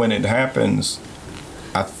it happens,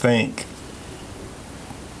 I think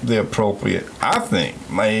my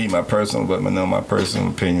personal, but my personal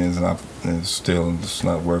opinions, and it's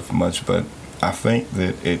not worth much, but I think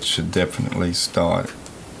that it should definitely start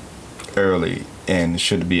early and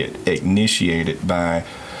should be initiated by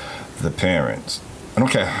the parents. I don't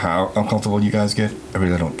care how uncomfortable you guys get. I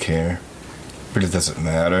really don't care. It really doesn't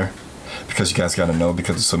matter, because you guys got to know,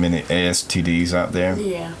 because there's so many STDs out there.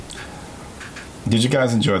 Yeah. Did you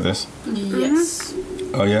guys enjoy this? Yes.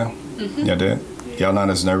 Oh yeah? Y'all did? Y'all not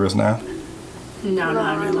as nervous now? No,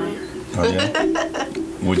 not really. Oh yeah?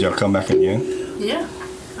 Would y'all come back again? Yeah.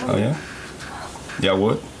 Oh yeah? Y'all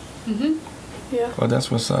would? Yeah. Well, that's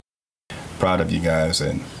what's up. Proud of you guys,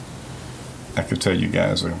 and I can tell you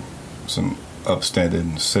guys are some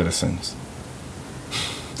upstanding citizens.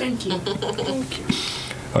 Thank you. Thank you.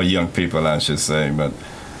 Or young people, I should say. But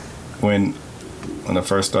when I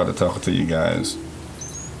first started talking to you guys,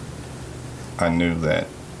 I knew that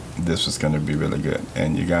this was going to be really good.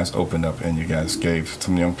 And you guys opened up, and you guys gave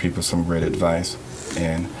some young people some great advice.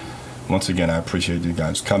 And once again, I appreciate you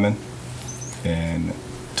guys coming and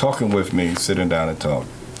talking with me, sitting down and talk.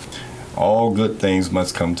 All good things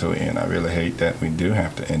must come to an end. I really hate that we do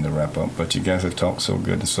have to end the wrap up, but you guys have talked so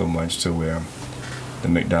good and so much to where the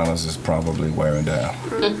McDonald's is probably wearing down.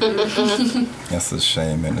 That's a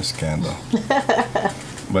shame and a scandal.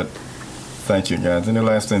 But thank you guys. Any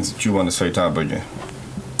last things that you want to say, Todd Boogie?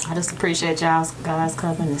 I just appreciate y'all guys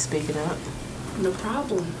coming and speaking up. No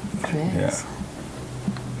problem. Yes. Yeah.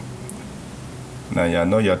 Now y'all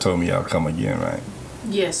know y'all told me y'all come again, right?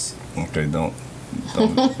 Yes. Okay, don't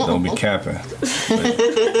be capping. When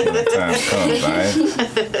the time comes, right?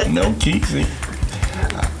 No keeksy.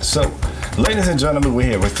 So, ladies and gentlemen, we're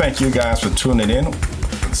here. We thank you guys for tuning in.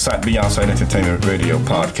 Beyond Sight Entertainment Radio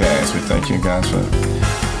Podcast. We thank you guys for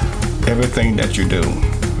everything that you do.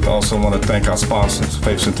 We also want to thank our sponsors,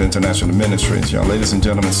 Faith Center International Ministries. Y'all, ladies and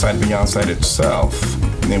gentlemen, Sight Beyond Sight itself.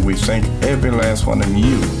 And we thank every last one of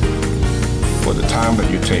you for the time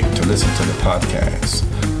that you take to listen to the podcast.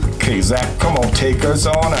 Okay, Zach, come on, take us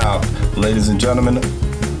on out. Ladies and gentlemen,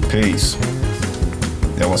 peace.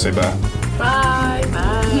 Y'all want to say bye? Bye.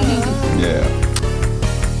 Bye. Yeah.